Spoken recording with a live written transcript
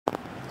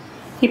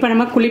இப்போ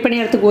நம்ம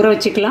குழிப்பணியாரத்துக்கு ஊற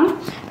வச்சுக்கலாம்.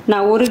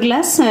 நான் 1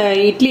 கிளாஸ்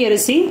இட்லி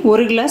அரிசி,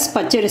 1 கிளாஸ்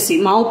பச்சரிசி,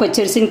 மாவு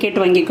பச்சரிசின்னு கேட்டு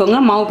வாங்கிக்கோங்க.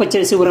 மாவு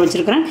பச்சரிசி ஊற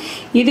வச்சுருக்கிறேன்.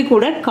 இது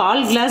கூட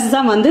 1/4 கிளாஸ்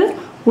தான் வந்து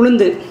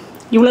உளுந்து.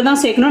 இவ்வளோ தான்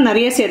சேர்க்கணும்,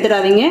 நிறைய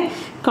சேர்த்துடாதீங்க.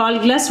 1/4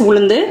 கிளாஸ்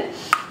உளுந்து,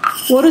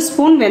 1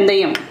 ஸ்பூன்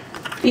வெந்தயம்.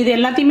 இது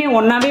எல்லாத்தையுமே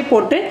ஒன்றாவே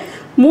போட்டு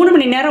 3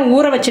 மணி நேரம்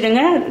ஊற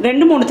வச்சுடுங்க.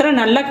 2-3 தடவை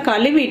நல்லா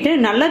கழுவிட்டு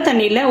நல்ல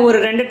தண்ணியில் ஒரு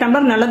 2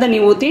 டம்ளர் நல்ல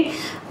தண்ணி ஊற்றி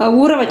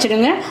ஊற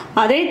வச்சுடுங்க.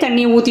 அதே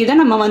தண்ணி ஊற்றி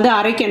தான் நம்ம வந்து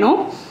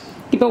அரைக்கணும்.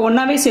 இப்போ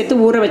ஒன்றாவே சேர்த்து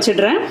ஊற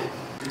வச்சிடுறேன்.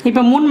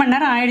 இப்போ 3 மணி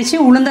நேரம் ஆயிடுச்சு.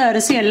 உளுந்த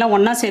அரிசி எல்லாம்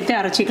ஒன்றா சேர்த்து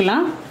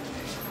அரைச்சிக்கலாம்.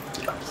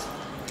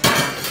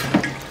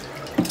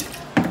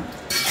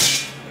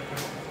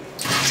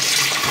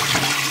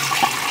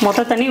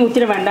 மொத்த தண்ணி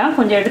ஊற்றிட வேண்டாம்,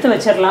 கொஞ்சம் எடுத்து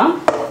வச்சிடலாம்.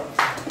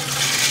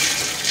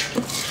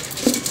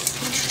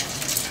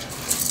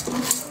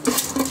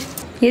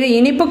 இது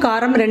இனிப்பு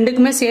காரம்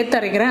ரெண்டுக்குமே சேர்த்து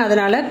அரைக்கிறேன்.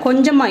 அதனால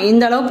கொஞ்சமாக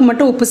இந்த அளவுக்கு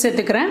மட்டும் உப்பு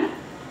சேர்த்துக்கிறேன்.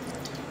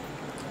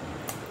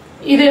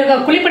 இது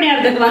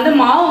குழிப்பணியாரத்துக்கு வந்து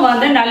மாவு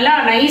வந்து நல்லா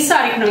நைஸாக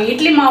அரைக்கணும்.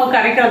 இட்லி மாவுக்கு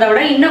அரைக்கிறத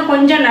விட இன்னும்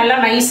கொஞ்சம் நல்லா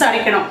நைஸாக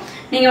அரைக்கணும்.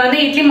 நீங்கள் வந்து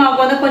இட்லி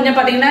மாவுக்கு வந்து கொஞ்சம்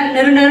பார்த்தீங்கன்னா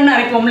நெருன்னு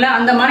அரைப்போம்ல,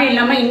 அந்த மாதிரி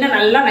இல்லாமல் இன்னும்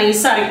நல்லா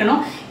நைஸாக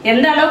அரைக்கணும்.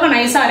 எந்த அளவுக்கு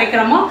நைஸாக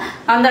அரைக்கிறோமோ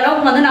அந்த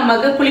அளவுக்கு வந்து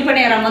நமக்கு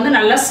குழிப்பணியாரம் வந்து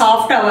நல்லா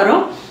சாஃப்டாக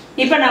வரும்.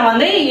 இப்போ நான்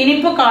வந்து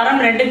இனிப்பு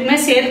காரம் ரெண்டுக்குமே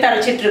சேர்த்து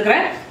அரைச்சிட்டு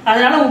இருக்கிறேன்.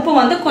 அதனால உப்பு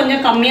வந்து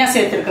கொஞ்சம் கம்மியாக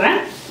சேர்த்துருக்குறேன்.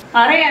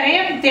 அரைய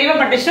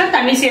தேவைப்பட்டுச்சுன்னா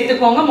தண்ணி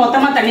சேர்த்துக்கோங்க,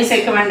 மொத்தமாக தண்ணி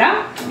சேர்க்க வேண்டாம்.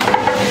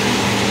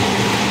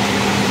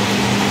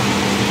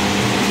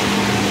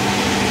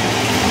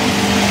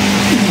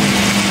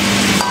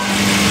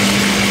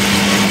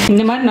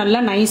 இந்த மாதிரி நல்லா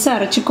நைஸாக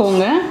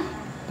அரைச்சிக்கோங்க.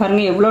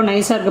 பாருங்கள் எவ்வளோ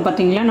நைஸாக இருக்குது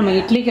பார்த்தீங்களா. நம்ம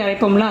இட்லிக்கு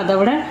அரைப்போம்ல அதை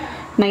விட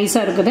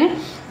நைஸாக இருக்குது.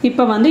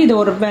 இப்போ வந்து இது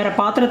ஒரு வேறு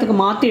பாத்திரத்துக்கு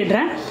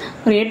மாற்றிடுறேன்.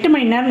 ஒரு 8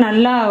 மணி நேரம்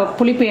நல்லா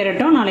புளிப்பு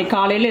ஏறட்டும். நாளைக்கு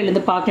காலையில்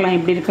எழுந்து பார்க்கலாம்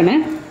எப்படி இருக்குன்னு.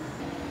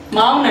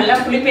 மாவு நல்லா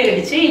புளிப்பு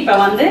ஏறிடுச்சு. இப்போ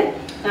வந்து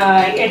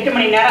 8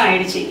 மணி நேரம்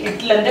ஆயிடுச்சு.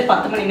 8லேருந்து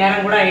 10 மணி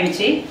நேரம் கூட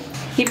ஆயிடுச்சு.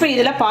 இப்போ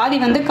இதில் பாதி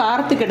வந்து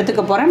காரத்துக்கு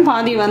எடுத்துக்க போகிறேன்,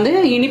 பாதி வந்து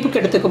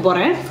இனிப்புக்கு எடுத்துக்க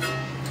போகிறேன்.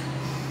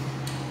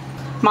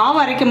 மாவு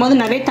அரைக்கும் போது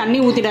நிறைய தண்ணி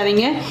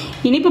ஊற்றிடாதீங்க.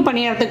 இனிப்பு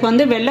பணியாரத்துக்கு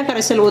வந்து வெள்ளை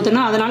கரைசல்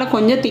ஊற்றணும். அதனால்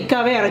கொஞ்சம்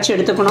திக்காகவே அரைச்சி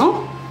எடுத்துக்கணும்.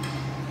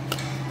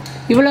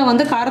 இவ்வளோ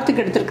வந்து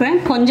காரத்துக்கு எடுத்துருக்கிறேன்,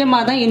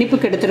 கொஞ்சமாக தான்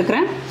இனிப்புக்கு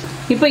எடுத்துருக்கிறேன்.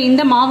 இப்போ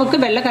இந்த மாவுக்கு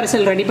வெள்ளை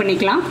கரைசல் ரெடி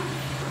பண்ணிக்கலாம்.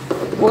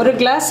 1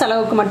 கிளாஸ்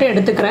அளவுக்கு மட்டும்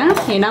எடுத்துக்கிறேன்.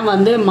 ஏன்னா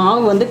வந்து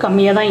மாவு வந்து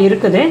கம்மியாக தான்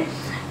இருக்குது.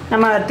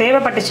 நம்ம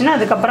தேவைப்பட்டுச்சுன்னா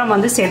அதுக்கப்புறம்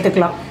வந்து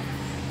சேர்த்துக்கலாம்.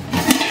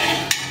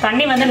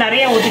 தண்ணி வந்து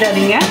நிறைய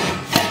ஊற்றிடாதீங்க,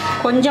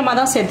 கொஞ்சமாக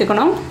தான்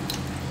சேர்த்துக்கணும்.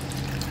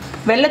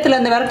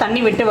 வெள்ளத்துலேருந்து வேறு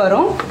தண்ணி விட்டு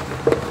வரும்.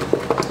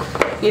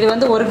 இது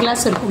வந்து 1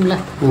 கிளாஸ் இருக்கும்ல,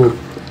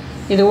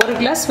 இது 1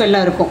 கிளாஸ்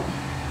வெல்லம் இருக்கும்.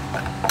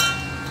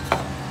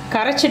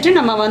 கரைச்சிட்டு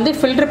நம்ம வந்து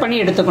ஃபில்டர் பண்ணி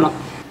எடுத்துக்கணும்.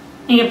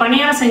 நீங்கள்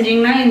பணியாரம்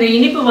செஞ்சீங்கன்னா இந்த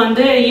இனிப்பு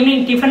வந்து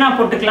ஈவினிங் டிஃபனாக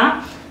போட்டுக்கலாம்.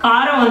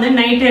 காரம் வந்து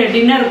நைட்டு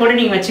டின்னர் கூட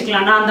நீங்கள்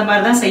வச்சுக்கலாம். நான் அந்த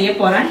மாதிரி தான் செய்ய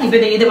போகிறேன்.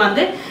 இப்போ இது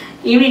வந்து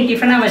ஈவினிங்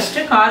டிஃபனாக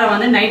வச்சுட்டு காரம்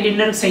வந்து நைட்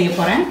டின்னருக்கு செய்ய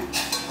போகிறேன்.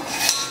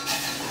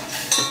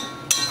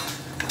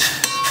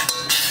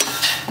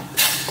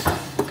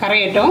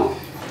 கரையட்டும்.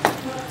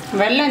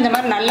 வெல்லம் இந்த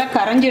மாதிரி நல்லா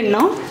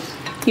கரைஞ்சிடணும்.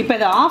 இப்போ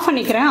இதை ஆஃப்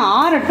பண்ணிக்கிறேன்,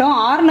 ஆறட்டும்.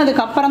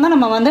 ஆறுனதுக்கு அப்புறம் தான்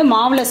நம்ம வந்து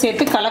மாவில்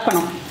சேர்த்து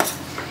கலக்கணும்.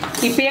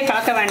 இப்பயே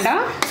கலக்க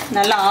வேண்டாம்,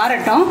 நல்லா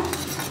ஆறட்டும்.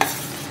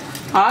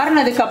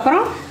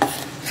 ஆறுனதுக்கப்புறம்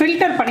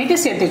ஃபில்டர் பண்ணிவிட்டு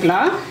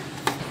சேர்த்துக்கலாம்.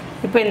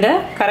 இப்போ இந்த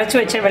கரைச்சி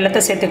வச்ச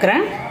வெல்லத்தை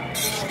சேர்த்துக்கிறேன்.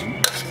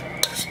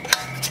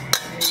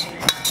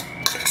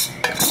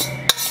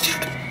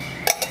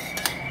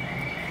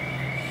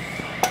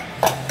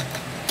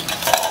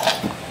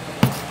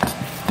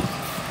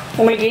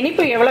 உங்களுக்கு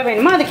இனிப்பு எவ்வளோ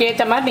வேணுமோ அதுக்கு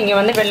ஏற்ற மாதிரி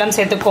நீங்கள் வந்து வெல்லம்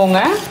சேர்த்துக்கோங்க.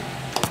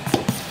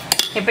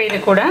 இப்போ இது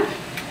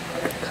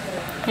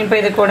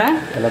கூட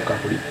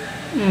ஏலக்காய் பொடி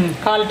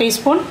 1/4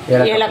 டீஸ்பூன்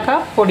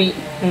ஏலக்காய் பொடி.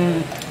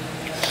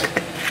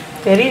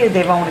 தெரியுது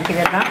தேவா உங்களுக்கு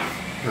இதெல்லாம்.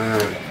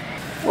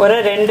 ஒரு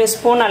 2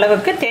 ஸ்பூன்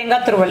அளவுக்கு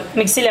தேங்காய் துருவல்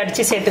மிக்சியில்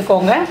அடித்து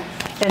சேர்த்துக்கோங்க.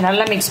 இதை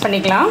நல்லா மிக்ஸ்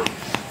பண்ணிக்கலாம்.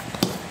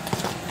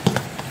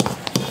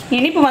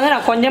 இனிப்பு வந்து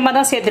நான் கொஞ்சமாக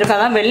தான் சேர்த்துருக்கேன்,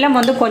 அதான் வெல்லம்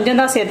வந்து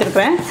கொஞ்சம் தான்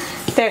சேர்த்துருப்பேன்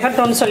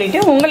திகட்டோன்னு சொல்லிட்டு.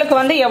 உங்களுக்கு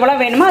வந்து எவ்வளோ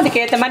வேணுமோ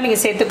அதுக்கு ஏற்ற மாதிரி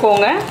நீங்கள்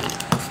சேர்த்துக்கோங்க.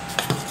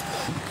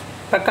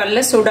 இப்போ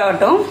கல்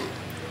சூடாகட்டும்,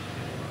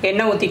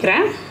 எண்ணெய்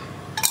ஊற்றிக்கிறேன்.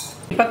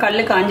 இப்போ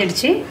கல்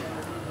காஞ்சிடுச்சு,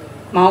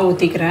 மாவு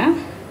ஊற்றிக்கிறேன்.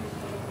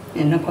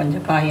 இன்னும்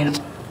கொஞ்சம் காயணும்.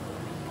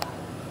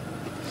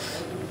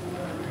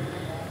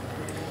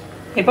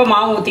 இப்போ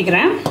மாவு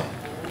ஊற்றிக்கிறேன்.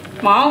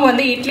 மாவு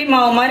வந்து இட்லி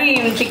மாவு மாதிரி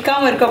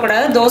திக்காகவும்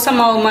இருக்கக்கூடாது, தோசை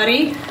மாவு மாதிரி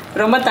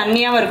ரொம்ப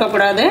தண்ணியாகவும்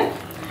இருக்கக்கூடாது,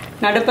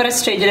 நடுப்புற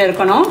ஸ்டேஜில்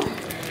இருக்கணும்.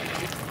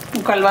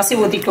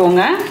 3/4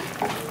 ஊற்றிக்கோங்க.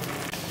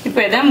 இப்போ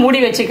இதை மூடி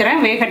வச்சுக்கிறேன்,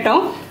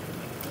 வேகட்டும்.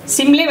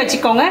 சிம்லேயே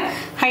வச்சுக்கோங்க,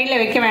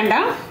 ஹையில் வைக்க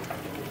வேண்டாம்.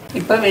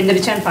 இப்போ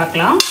வெந்துருச்சான்னு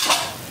பார்க்கலாம்.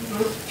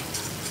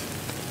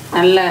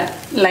 நல்ல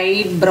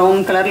லைட்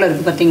ப்ரௌன் கலரில்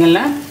இருக்குது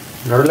பார்த்தீங்களா.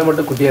 நடுவில்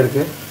மட்டும் குட்டியாக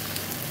இருக்குது.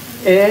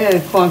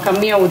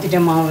 கம்மியாக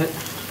ஊற்றிட்டேன் மாவு,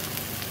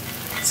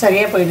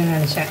 சரியாக போயிடுன்னு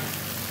நினச்சேன்.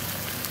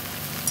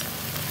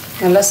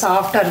 நல்லா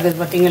சாஃப்டாக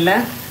இருக்குது பார்த்தீங்களா.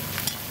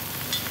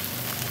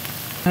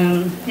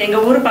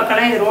 எங்கள் ஊர்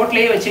பக்கம்லாம் இது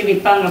ரோட்லேயே வச்சு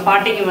விற்பாங்க.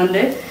 பாட்டிக்கு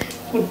வந்து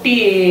குட்டி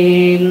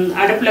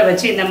அடுப்பில்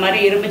வச்சு இந்த மாதிரி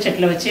இரும்பு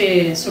சட்டில் வச்சு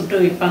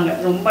சுட்டு விற்பாங்க.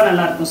 ரொம்ப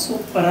நல்லாயிருக்கும்,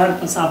 சூப்பராக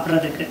இருக்கும்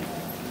சாப்பிட்றதுக்கு.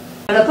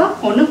 அதப்போ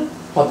ஒன்று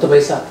 10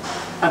 பைசா.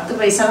 10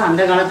 பைசா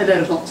அந்த காலத்தில்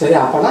இருக்கும். சரி,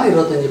 அப்போனா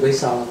 25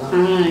 பைசா அவ்வளோதான்.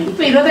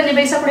 இப்போ 25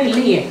 பைசா கூட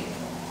இல்லையே.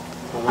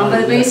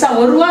 50 பைசா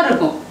 1 ரூபா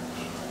இருக்கும்.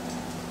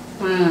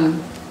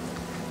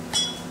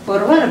 1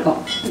 ரூபா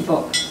இருக்கும் இப்போ.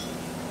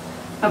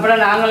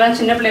 அப்புறம் நாங்கள்லாம்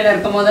சின்ன பிள்ளையில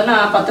இருக்கும்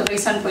போதெல்லாம் 10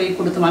 பைசான்னு போய்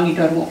கொடுத்து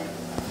வாங்கிட்டு வருவோம்.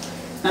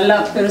 நல்லா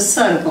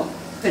பெருசாக இருக்கும்,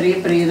 பெரிய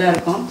பெரிய இதாக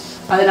இருக்கும்.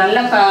 அது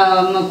நல்லா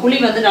குழி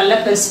வந்து நல்லா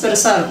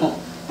பெருசாக இருக்கும்,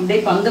 அப்படியே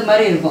பந்து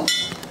மாதிரி இருக்கும்.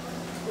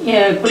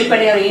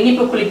 குழிப்பணியாரம்,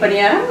 இனிப்பு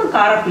குழிப்பணியாரம்,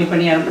 கார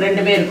குழிப்பணியாரம்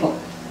ரெண்டுமே இருக்கும்.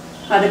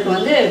 அதுக்கு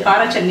வந்து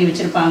கார சட்னி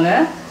வச்சுருப்பாங்க,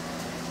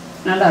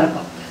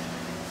 நல்லாயிருக்கும்.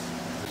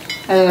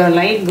 அது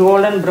லைட்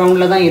கோல்டன்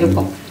ப்ரௌனில் தான்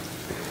இருக்கும்.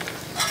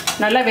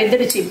 நல்லா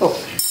வெந்துடுச்சு, இப்போது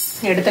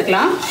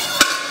எடுத்துக்கலாம்.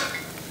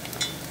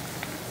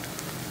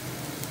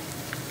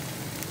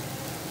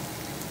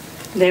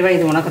 தேவா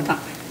இது உனக்கு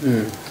தான்.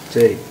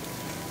 சரி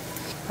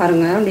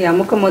பாருங்கள், அப்படி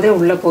அமுக்கும் போதே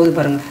உள்ளே போகுது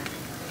பாருங்கள்,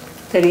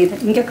 தெரியுது?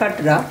 இங்கே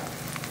காட்டுடா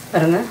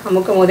பாருங்கள்,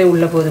 அமுக்கும் போதே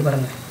உள்ளே போகுது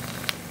பாருங்கள்.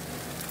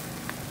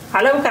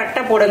 அளவு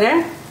கரெக்டாக போடுங்க,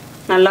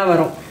 நல்லா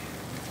வரும்.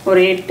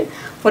 ஒரு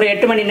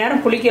 8 மணி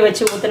நேரம் புளிக்க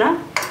வச்சு ஊற்றினா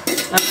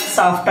நல்லா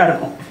சாஃப்டாக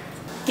இருக்கும்.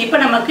 இப்போ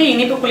நமக்கு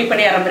இனிப்பு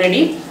குழிப்பணியாரம்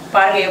ரெடி.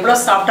 பாருங்கள் எவ்வளோ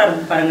சாஃப்டாக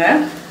இருக்குது பாருங்கள்.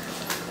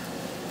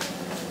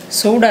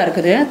 சூடாக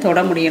இருக்குது, தொட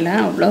முடியலை,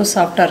 அவ்வளோ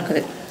சாஃப்டாக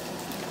இருக்குது.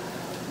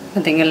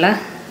 பார்த்தீங்களா?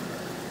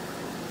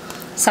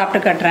 சாப்பிட்டு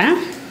காட்டுறேன்.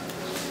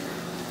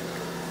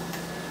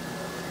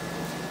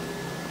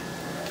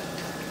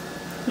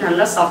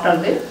 நல்லா சாஃப்டாக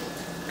இருக்குது.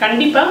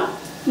 கண்டிப்பாக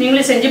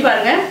நீங்களே செஞ்சு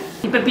பாருங்கள்.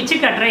 இப்போ பிச்சு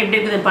காட்டுறேன் எப்படி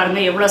இருக்குது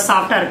பாருங்கள், எவ்வளோ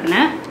சாஃப்டாக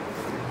இருக்குன்னு.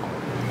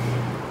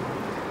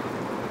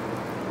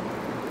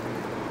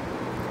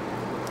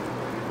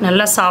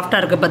 நல்லா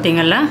சாஃப்டாக இருக்குது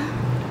பார்த்தீங்களா?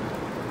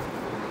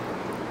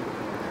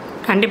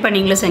 கண்டிப்பாக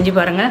நீங்களே செஞ்சு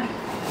பாருங்கள்.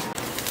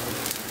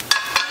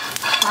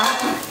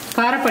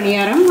 கார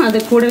பணியாரம், அது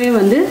கூடவே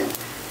வந்து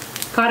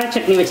கார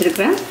சட்னி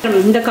வச்சுருக்கிறேன்.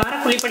 இந்த கார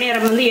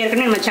குழிப்பணியாரம் வந்து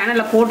ஏற்கனவே நம்ம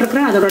சேனலில்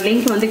போட்டிருக்கிறேன். அதோட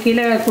லிங்க் வந்து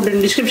கீழே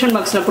டிஸ்கிரிப்ஷன்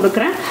பாக்ஸில்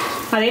கொடுக்குறேன்.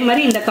 அதே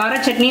மாதிரி இந்த கார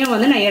சட்னியும்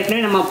வந்து நான்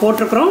ஏற்கனவே நம்ம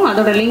போட்டிருக்கிறோம்.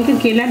 அதோட லிங்க்கு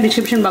கீழே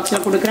டிஸ்கிரிப்ஷன்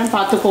பாக்ஸில் கொடுக்குறேன்,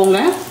 பார்த்துக்கோங்க.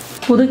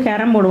 புது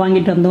கேரம் போர்டு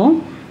வாங்கிட்டு வந்தோம்.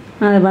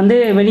 அது வந்து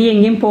வெளியே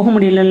எங்கேயும் போக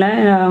முடியல.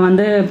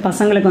 வந்து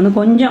பசங்களுக்கு வந்து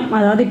கொஞ்சம்,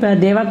 அதாவது இப்போ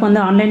தேவாக்கு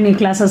வந்து ஆன்லைன்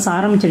கிளாஸஸ்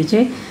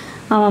ஆரம்பிச்சிடுச்சு.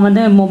 அவன்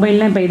வந்து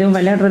மொபைலில் இப்போ எதுவும்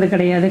விளையாடுறது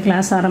கிடையாது,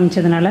 கிளாஸ்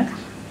ஆரம்பித்ததுனால.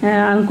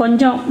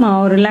 கொஞ்சம்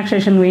ஒரு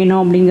ரிலாக்ஸேஷன்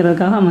வேணும்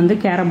அப்படிங்கிறதுக்காக வந்து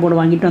கேரம் போர்டு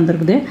வாங்கிட்டு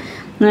வந்திருக்குது.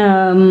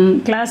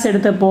 கிளாஸ்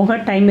எடுத்த போக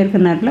டைம்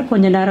இருக்கிற நேரத்தில்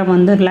கொஞ்சம் நேரம்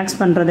வந்து ரிலாக்ஸ்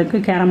பண்ணுறதுக்கு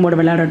கேரம் போர்டு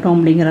விளையாடட்டும்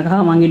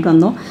அப்படிங்கிறதுக்காக வாங்கிட்டு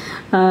வந்தோம்.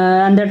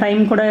 அந்த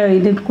டைம் கூட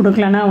இது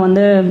கொடுக்கலன்னா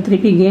வந்து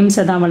திருப்பி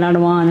கேம்ஸை தான்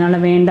விளையாடுவான்,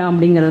 அதனால் வேண்டாம்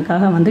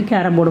அப்படிங்கிறதுக்காக வந்து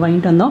கேரம் போர்டு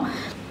வாங்கிட்டு வந்தோம்.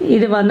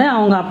 இது வந்து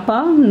அவங்க அப்பா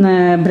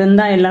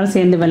பிருந்தா எல்லோரும்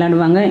சேர்ந்து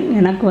விளையாடுவாங்க.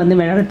 எனக்கு வந்து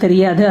விளையாட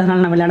தெரியாது,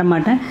 அதனால் நான் விளையாட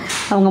மாட்டேன்.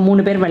 அவங்க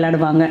 3 பேர்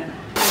விளையாடுவாங்க.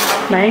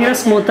 பயங்கர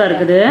ஸ்மூத்தாக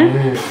இருக்குது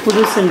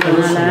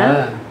புதுசுன்றதுனால.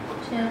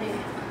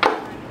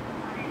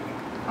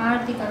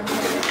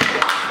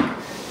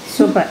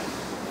 சூப்பர்.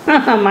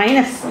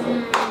 மைனஸ்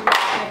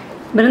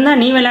பிருந்தா,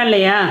 நீ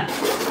விளையாடலையா?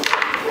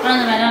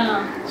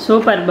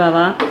 சூப்பர்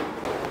பாவா.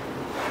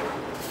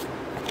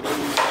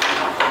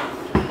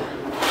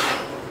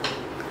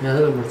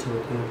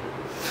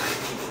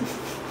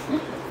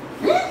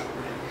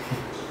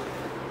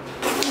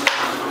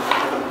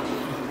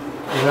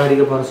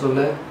 அடிக்க போற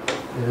சொல்ல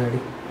அடி.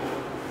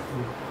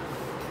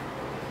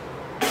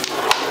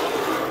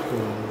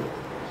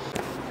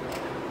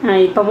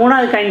 இப்போ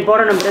 3வது காயின்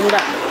போடணும் பிருந்தா.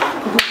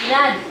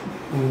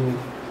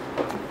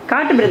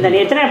 காட்டு பிருந்தா, நீ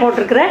எத்தனை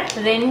போட்டிருக்கிற?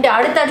 2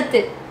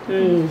 அடுத்தடுத்து.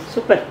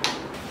 சூப்பர்.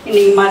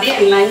 இன்னைக்கு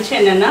மதியம் லஞ்ச்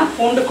என்னென்னா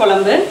பூண்டு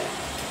குழம்பு,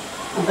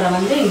 அப்புறம்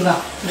வந்து இங்கே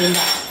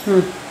பிருந்தா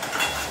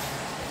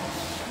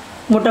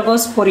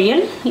முட்டைக்கோஸ்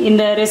பொரியல்.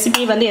 இந்த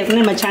ரெசிபி வந்து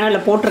ஏற்கனவே நம்ம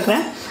சேனலில்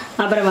போட்டிருக்கிறேன்.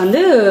 அப்புறம்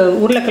வந்து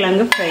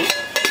உருளைக்கிழங்கு ஃப்ரை.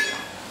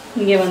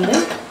 இங்கே வந்து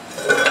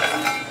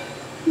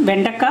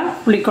வெண்டைக்காய்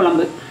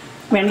புளிக்குழம்பு,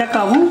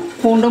 வெண்டைக்காவும்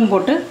பூண்டும்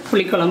போட்டு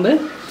புளிக்குழம்பு.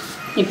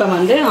 இப்போ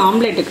வந்து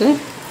ஆம்லேட்டுக்கு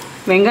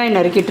வெங்காயம்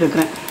நறுக்கிட்டு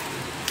இருக்கிறேன்.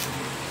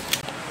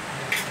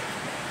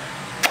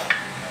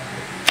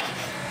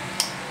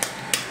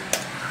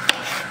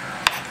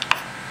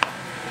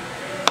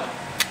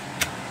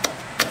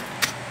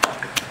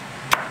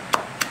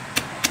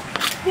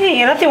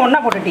 எல்லாத்தையும் ஒன்றா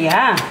போட்டுட்டியா?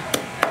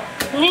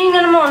 நீங்கள்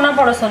என்னமோ ஒன்றா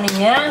போட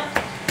சொன்னீங்க.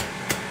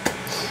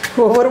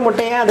 ஒவ்வொரு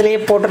முட்டையாக அதிலேயே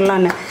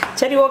போட்டுடலான்னு.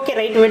 சரி, ஓகே,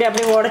 ரைட், வீடு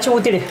அப்படியே உடச்சி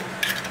ஊற்றிடு.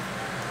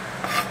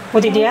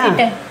 ஊற்றிட்டியா?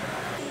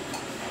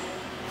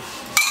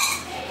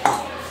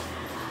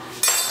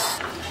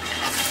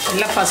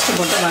 எல்லாம் ஃபஸ்ட்டு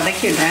போட்டு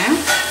வதக்கிடுறேன்.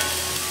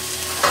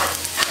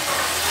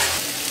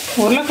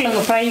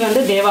 உருளைக்கிழங்கு ஃப்ரை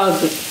வந்து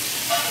தேவாவுக்கு.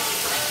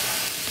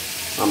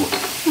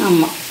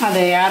 ஆமாம்,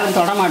 அதை யாரும்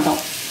தொட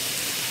மாட்டோம்.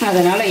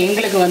 அதனால்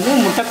எங்களுக்கு வந்து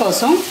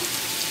முட்டைக்கோசும்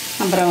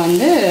அப்புறம்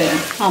வந்து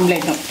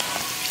ஆம்லேட்டும்.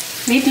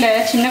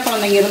 வீட்டில் சின்ன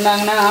குழந்தைங்க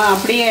இருந்தாங்கன்னா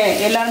அப்படியே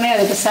எல்லாருமே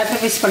அதுக்கு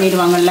சாக்ரிஃபைஸ்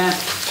பண்ணிடுவாங்கல்ல.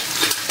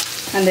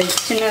 அந்த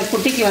சின்ன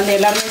குட்டிக்கு வந்து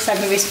எல்லாருமே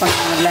சாக்ரிஃபைஸ்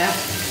பண்ணுவாங்கல்ல,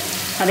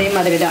 அதே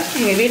மாதிரி தான்.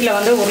 எங்கள் வீட்டில்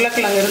வந்து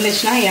உருளைக்கிழங்கு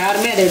இருந்துச்சுன்னா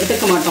யாருமே அதை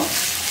எடுத்துக்க மாட்டோம்.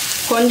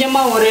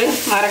 கொஞ்சமாக ஒரு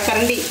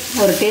அரைக்கரண்டி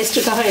ஒரு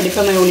டேஸ்ட்டுக்காக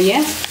எடுப்போமே ஒழிய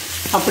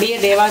அப்படியே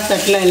தேவா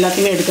தட்டில்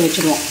எல்லாத்தையுமே எடுத்து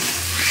வச்சுருவோம்.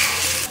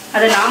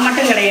 அது நான்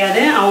மட்டும்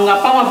கிடையாது, அவங்க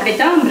அப்பாவும்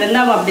அப்படித்தான்,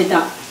 பிருந்தாவும்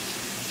அப்படித்தான்.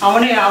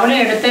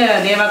 அவளும் எடுத்து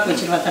தேவாக்கு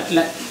வச்சிருவா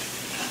தட்டில்.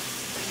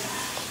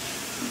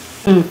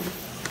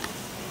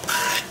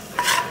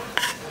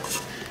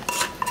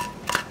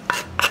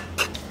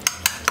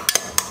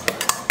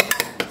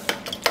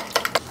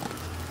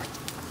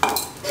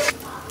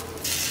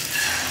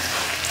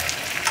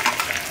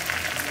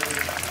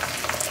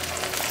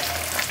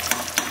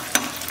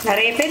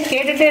 நிறைய பேர்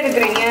கேட்டுகிட்டே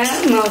இருக்கிறீங்க,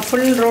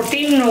 ஃபுல்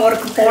ரொட்டீன்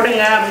ஒர்க்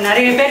போடுங்க.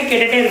 நிறைய பேர்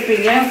கேட்டுகிட்டே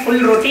இருக்கிறீங்க,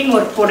 ஃபுல் ரொட்டீன்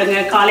ஒர்க் போடுங்க.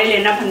 காலையில்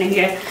என்ன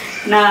பண்ணீங்க,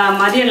 நான்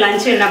மதியம்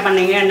லஞ்சு என்ன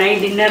பண்ணீங்க,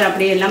 நைட் டின்னர்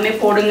அப்படி எல்லாமே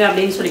போடுங்க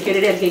அப்படின்னு சொல்லி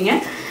கேட்டுகிட்டே இருக்கீங்க.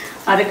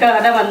 அதுக்காக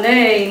தான் வந்து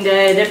இந்த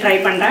இதை ட்ரை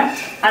பண்ணுறேன்.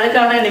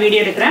 அதுக்காக தான் இந்த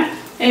வீடியோ எடுக்கிறேன்.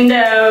 இந்த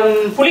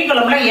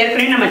புளிக்குழம்புலாம்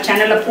ஏற்கனவே நம்ம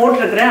சேனலில்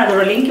போட்டிருக்கிறேன்.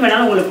 அதோட லிங்க்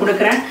வேணாலும் உங்களுக்கு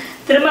கொடுக்குறேன்.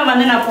 திரும்ப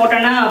வந்து நான்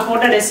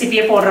போட்ட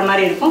ரெசிபியே போடுற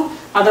மாதிரி இருக்கும்.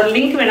 அதோட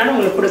லிங்க் வேணாலும்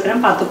உங்களுக்கு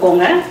கொடுக்குறேன்,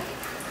 பார்த்துக்கோங்க.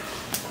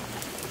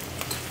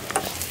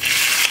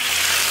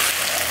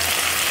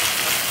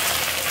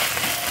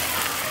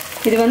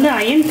 இது வந்து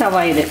அயன்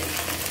தவா.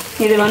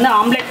 இது வந்து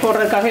ஆம்லேட்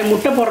போடுறதுக்காக,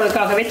 முட்டை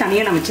போடுறதுக்காகவே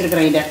தனியாக நான்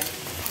வச்சுருக்கிறேன். இதை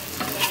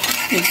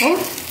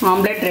இப்போது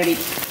ஆம்லேட் ரெடி.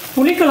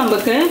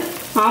 புளிக்குழம்புக்கு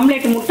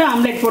முட்டை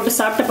ஆம்லேட் போட்டு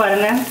சாப்பிட்டு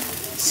பாருங்கள்,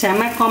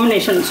 செம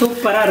காம்பினேஷன்,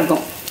 சூப்பராக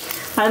இருக்கும்.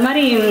 அது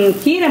மாதிரி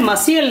கீரை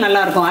மசியல்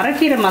நல்லாயிருக்கும்,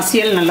 அரைக்கீரை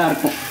மசியல்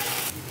நல்லாயிருக்கும்.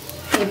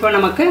 இப்போ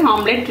நமக்கு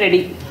ஆம்லேட்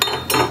ரெடி.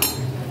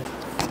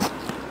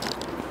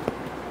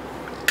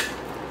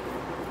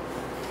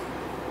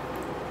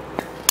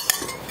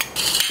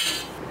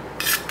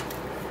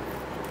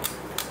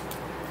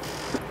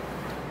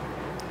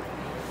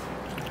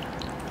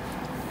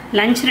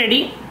 Lunch ready.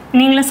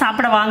 நீங்களும்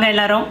சாப்பிட வாங்க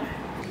எல்லாரும்.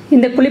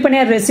 இந்த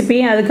குழிப்பணியார் ரெசிபி,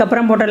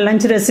 அதுக்கப்புறம் போட்ட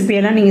லஞ்ச்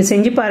ரெசிபியெல்லாம் நீங்கள்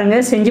செஞ்சு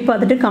பாருங்கள். செஞ்சு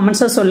பார்த்துட்டு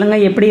கமெண்ட்ஸாக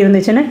சொல்லுங்கள் எப்படி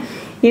இருந்துச்சுன்னு.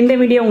 இந்த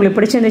வீடியோ உங்களுக்கு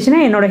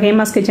பிடிச்சிருந்துச்சுன்னா என்னோட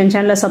ஹேமாஸ் கிச்சன்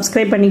சேனலை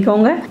சப்ஸ்கிரைப்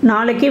பண்ணிக்கோங்க.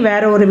 நாளைக்கு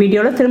வேறு ஒரு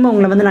வீடியோவில் திரும்ப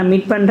உங்களை வந்து நான்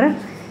மீட் பண்ணுறேன்.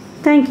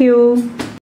 தேங்க்யூ.